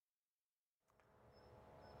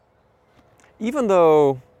Even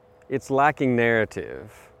though it's lacking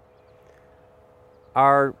narrative,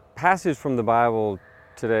 our passage from the Bible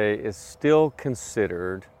today is still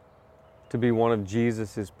considered to be one of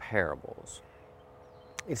Jesus' parables.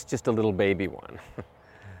 It's just a little baby one.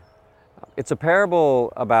 It's a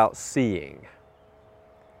parable about seeing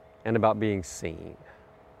and about being seen.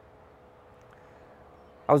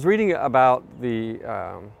 I was reading about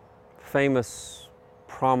the famous,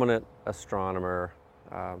 prominent astronomer,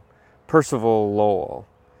 Percival Lowell.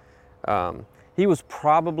 He was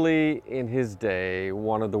probably, in his day,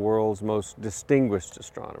 one of the world's most distinguished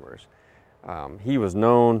astronomers. He was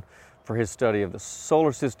known for his study of the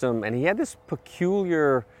solar system, and he had this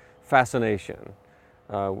peculiar fascination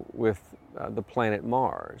with the planet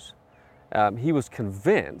Mars. He was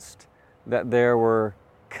convinced that there were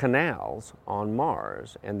canals on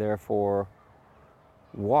Mars, and therefore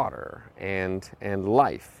water and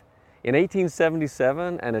life. In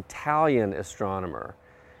 1877, an Italian astronomer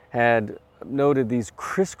had noted these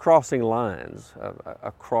crisscrossing lines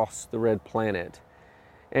across the red planet,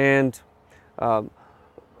 and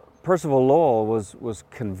Percival Lowell was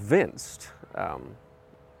convinced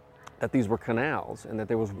that these were canals and that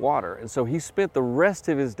there was water, and so he spent the rest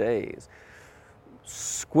of his days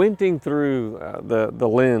squinting through the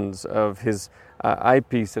lens of his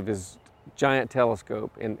eyepiece of his giant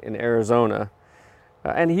telescope in Arizona.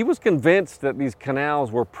 And he was convinced that these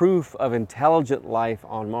canals were proof of intelligent life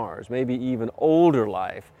on Mars, maybe even older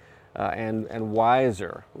life and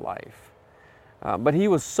wiser life. But he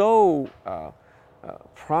was so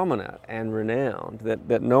prominent and renowned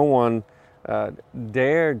that no one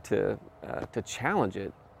dared to challenge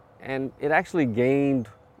it, and it actually gained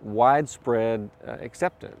widespread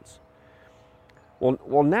acceptance.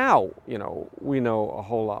 Well, now we know a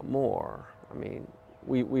whole lot more. I mean,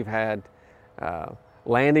 we've had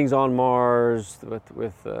landings on Mars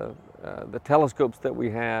with the telescopes that we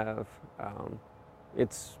have.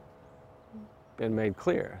 It's been made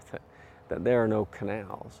clear that there are no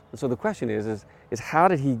canals. And so the question is how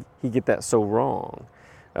did he get that so wrong?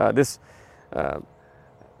 This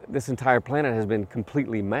entire planet has been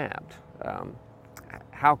completely mapped.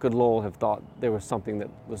 How could Lowell have thought there was something that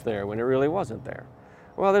was there when it really wasn't there?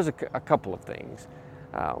 Well, there's a couple of things.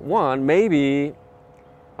 One, maybe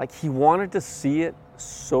he wanted to see it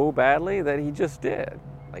so badly that he just did.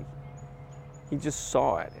 He just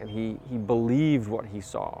saw it, and he believed what he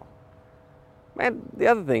saw. And the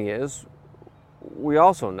other thing is, we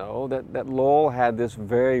also know that Lowell had this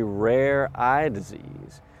very rare eye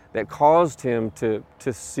disease that caused him to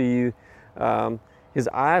see his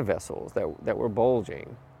eye vessels that were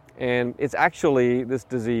bulging. And it's actually, this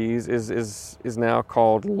disease is now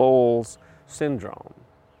called Lowell's syndrome.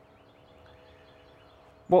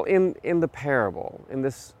 Well, in the parable, in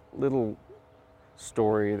this little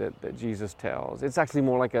story that Jesus tells, it's actually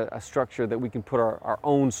more like a structure that we can put our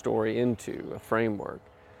own story into, a framework.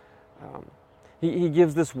 He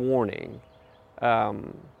gives this warning.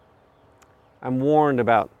 I'm warned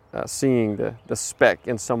about seeing the speck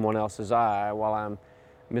in someone else's eye while I'm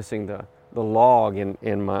missing the log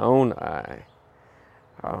in my own eye.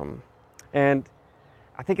 And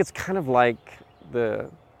I think it's kind of like the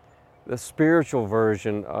spiritual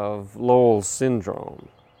version of Lowell's syndrome.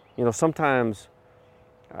 Sometimes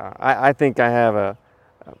I think I have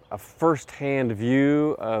a first-hand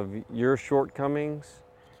view of your shortcomings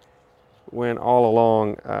when all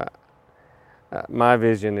along my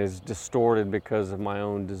vision is distorted because of my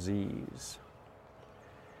own disease.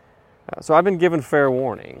 So I've been given fair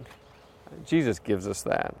warning. Jesus gives us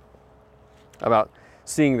that, about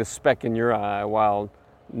seeing the speck in your eye while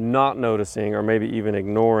not noticing or maybe even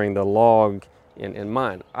ignoring the log in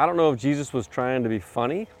mine. I don't know if Jesus was trying to be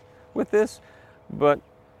funny with this, but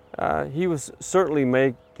he was certainly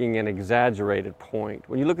making an exaggerated point.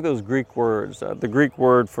 When you look at those Greek words, the Greek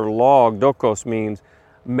word for log, dokos, means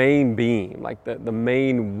main beam, like the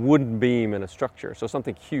main wood beam in a structure, so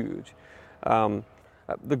something huge.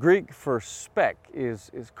 The Greek for speck is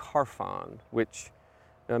karphon, which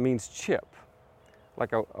means chip,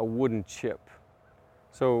 like a wooden chip.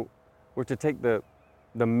 So we're to take the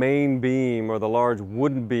main beam or the large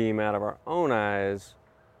wooden beam out of our own eyes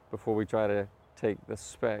before we try to take the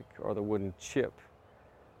speck or the wooden chip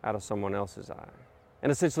out of someone else's eye.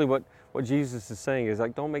 And essentially what Jesus is saying is,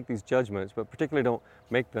 don't make these judgments, but particularly don't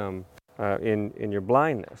make them in your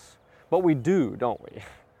blindness. But we do, don't we?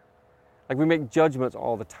 We make judgments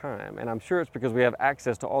all the time, and I'm sure it's because we have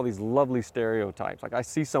access to all these lovely stereotypes. I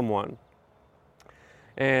see someone,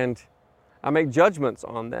 and I make judgments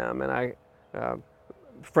on them, and I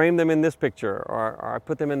frame them in this picture, or I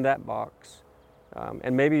put them in that box.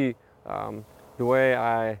 And maybe the way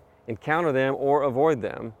I encounter them or avoid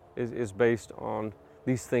them is based on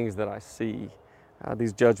these things that I see,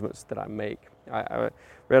 these judgments that I make. I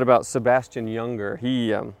read about Sebastian Junger.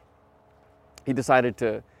 He decided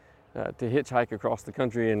to hitchhike across the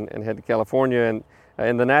country and head to California. And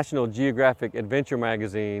in the National Geographic Adventure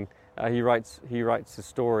magazine, he writes his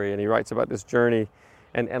story, and he writes about this journey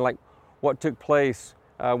and like what took place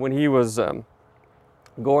when he was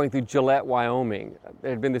going through Gillette, Wyoming.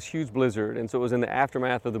 There had been this huge blizzard, and so it was in the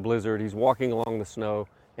aftermath of the blizzard. He's walking along the snow,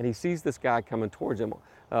 and he sees this guy coming towards him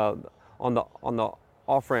on the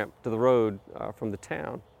off-ramp to the road from the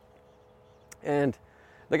town. And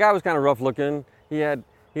the guy was kind of rough looking. He had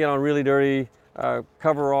on really dirty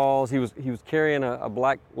coveralls. He was carrying a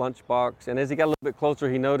black lunchbox, and as he got a little bit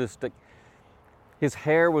closer, he noticed that his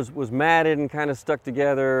hair was matted and kind of stuck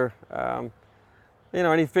together.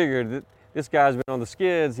 And he figured that this guy's been on the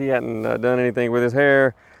skids. He hadn't done anything with his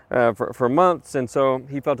hair for months, and so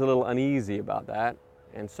he felt a little uneasy about that.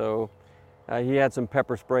 And so he had some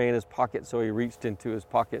pepper spray in his pocket, so he reached into his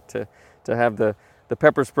pocket to have the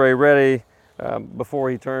pepper spray ready before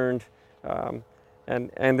he turned.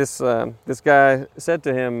 And this guy said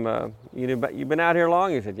to him, "You've been out here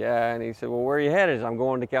long?" He said, "Yeah." And he said, "Well, where are you headed?" "I'm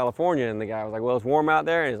going to California." And the guy was like, "Well, it's warm out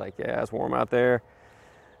there?" And he's like, "Yeah, it's warm out there."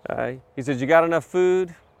 He said, "You got enough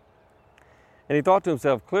food?" And he thought to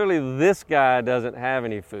himself, clearly this guy doesn't have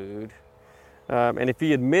any food. And if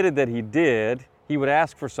he admitted that he did, he would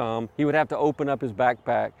ask for some. He would have to open up his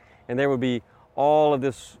backpack, and there would be all of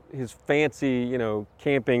his fancy,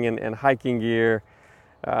 camping and hiking gear.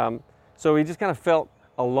 So he just kind of felt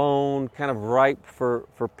alone, kind of ripe for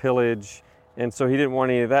pillage, and so he didn't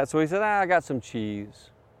want any of that. So he said, "I got some cheese."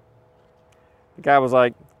 The guy was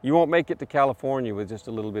like, "You won't make it to California with just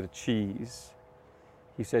a little bit of cheese."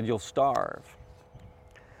 He said, "You'll starve."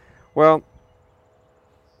 Well,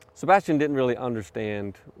 Sebastian didn't really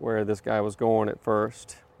understand where this guy was going at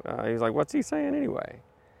first. He was like, "What's he saying anyway?"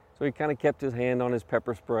 So he kind of kept his hand on his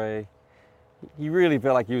pepper spray. He really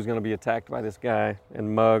felt like he was going to be attacked by this guy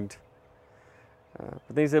and mugged. But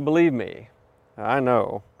then he said, "Believe me, I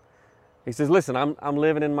know." He says, "Listen, I'm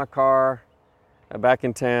living in my car back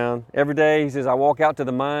in town. Every day," he says, "I walk out to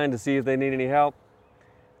the mine to see if they need any help.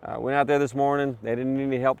 Went out there this morning. They didn't need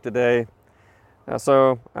any help today.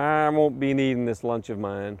 So I won't be needing this lunch of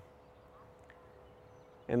mine."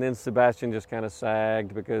 And then Sebastian just kind of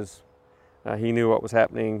sagged because he knew what was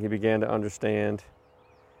happening. He began to understand.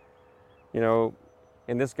 In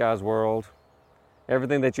this guy's world,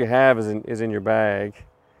 everything that you have is in your bag.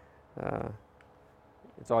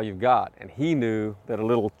 It's all you've got. And he knew that a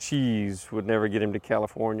little cheese would never get him to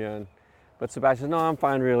California. But Sebastian said, "No, I'm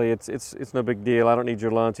fine, really. It's no big deal. I don't need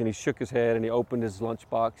your lunch." And he shook his head and he opened his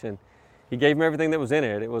lunchbox and he gave him everything that was in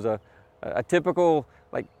it. It was a typical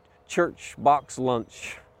church box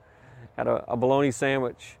lunch. Had a bologna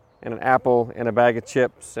sandwich and an apple and a bag of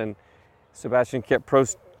chips. And Sebastian kept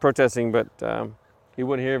protesting, but he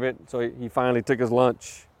wouldn't hear of it. So he finally took his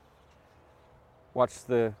lunch, watched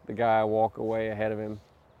the guy walk away ahead of him.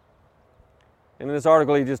 And in this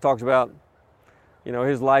article, he just talks about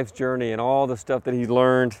his life's journey and all the stuff that he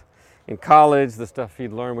learned in college, the stuff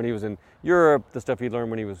he'd learned when he was in Europe, the stuff he'd learned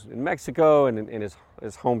when he was in Mexico and in his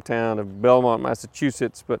hometown of Belmont,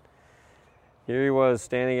 Massachusetts. But here he was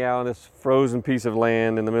standing out on this frozen piece of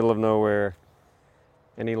land in the middle of nowhere,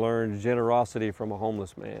 and he learned generosity from a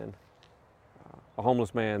homeless man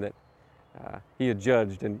that he had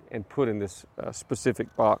judged and put in this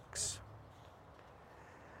specific box.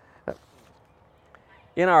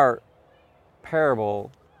 In our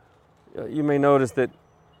parable, you may notice that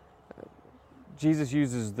Jesus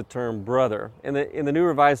uses the term brother. In the New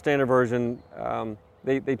Revised Standard Version,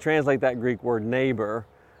 they translate that Greek word neighbor,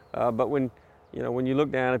 but when you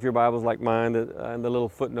look down, if your Bible's like mine, in the little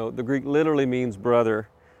footnote, the Greek literally means brother.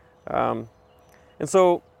 And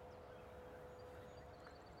so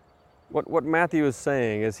what Matthew is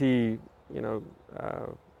saying as he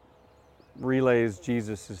relays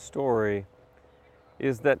Jesus' story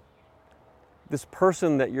is that this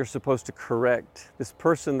person that you're supposed to correct, this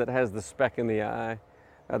person that has the speck in the eye,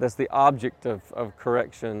 that's the object of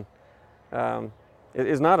correction,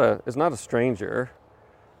 is not a stranger,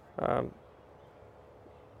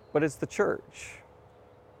 but it's the church.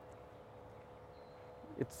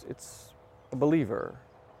 It's a believer.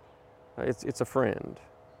 It's a friend.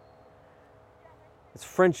 It's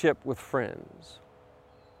friendship with friends.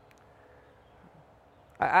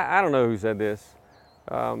 I don't know who said this,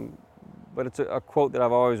 but it's a quote that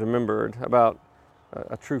I've always remembered about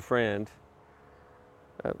a true friend.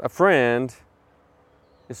 A friend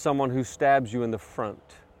is someone who stabs you in the front.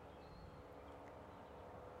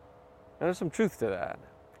 And there's some truth to that.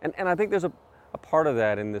 And I think there's a part of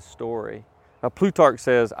that in this story. Plutarch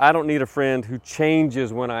says, I don't need a friend who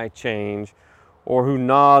changes when I change or who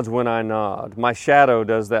nods when I nod. My shadow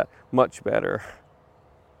does that much better.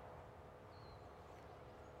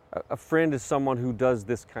 A friend is someone who does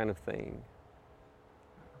this kind of thing.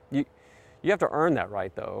 You have to earn that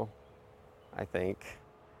right, though, I think.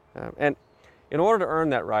 And in order to earn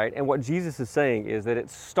that right, and what Jesus is saying is that it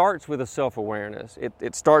starts with a self-awareness.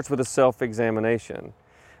 It starts with a self-examination.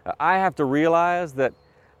 I have to realize that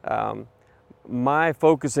my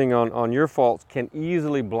focusing on your faults can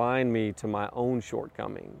easily blind me to my own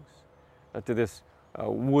shortcomings, to this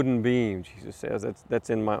wooden beam, Jesus says, that's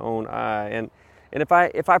in my own eye. And if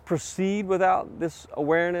I proceed without this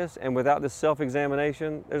awareness and without this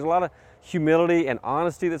self-examination, there's a lot of humility and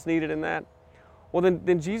honesty that's needed in that. Well,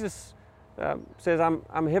 then Jesus says I'm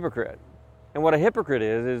a hypocrite. And what a hypocrite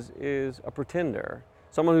is a pretender,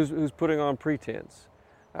 someone who's putting on pretense,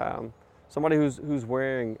 somebody who's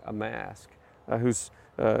wearing a mask, who's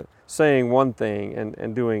saying one thing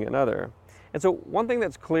and doing another. And so one thing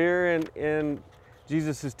that's clear in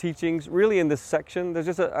Jesus' teachings, really in this section, there's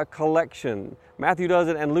just a collection. Matthew does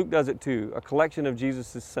it and Luke does it too. A collection of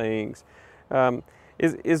Jesus' sayings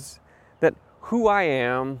is that who I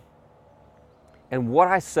am and what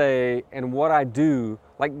I say and what I do,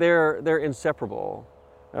 like they're inseparable.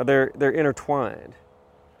 They're intertwined.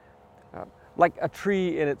 Like a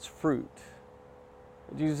tree in its fruit.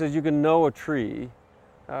 Jesus says you can know a tree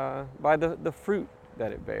by the fruit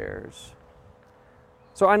that it bears.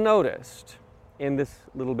 So I noticed in this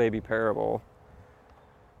little baby parable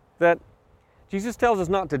that Jesus tells us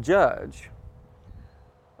not to judge,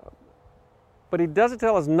 but he doesn't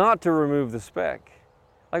tell us not to remove the speck.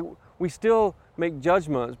 Like, we still make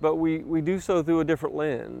judgments, but we do so through a different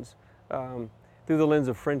lens, through the lens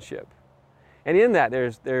of friendship. And in that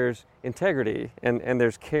there's integrity and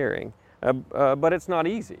there's caring, but it's not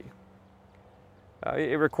easy.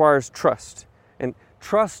 It requires trust, and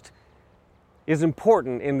trust is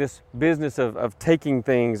important in this business of taking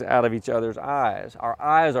things out of each other's eyes. Our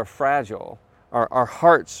eyes are fragile. Our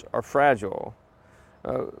hearts are fragile.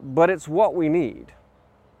 But it's what we need.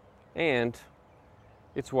 And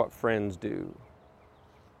it's what friends do.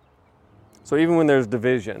 So even when there's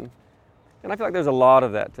division, and I feel like there's a lot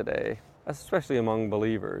of that today, especially among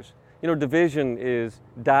believers. You know, division is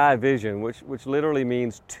division, which literally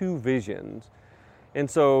means two visions. And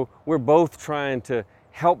so we're both trying to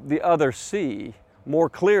help the other see more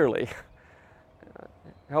clearly,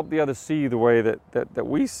 help the other see the way that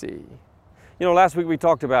we see. You know, last week we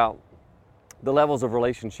talked about the levels of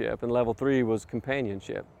relationship, and level 3 was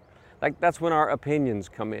companionship. Like, that's when our opinions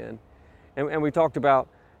come in. And we talked about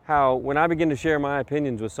how when I begin to share my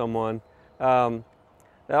opinions with someone, that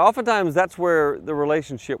oftentimes that's where the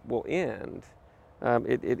relationship will end.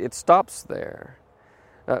 It stops there.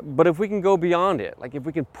 But if we can go beyond it, like if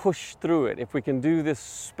we can push through it, if we can do this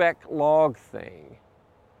speck log thing,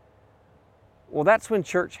 well, that's when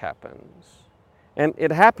church happens. And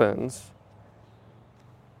it happens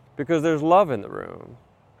because there's love in the room.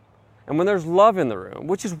 And when there's love in the room,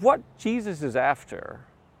 which is what Jesus is after,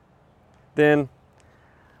 then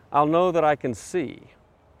I'll know that I can see,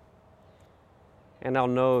 and I'll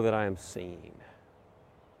know that I am seen.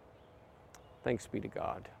 Thanks be to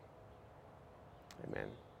God. Amen.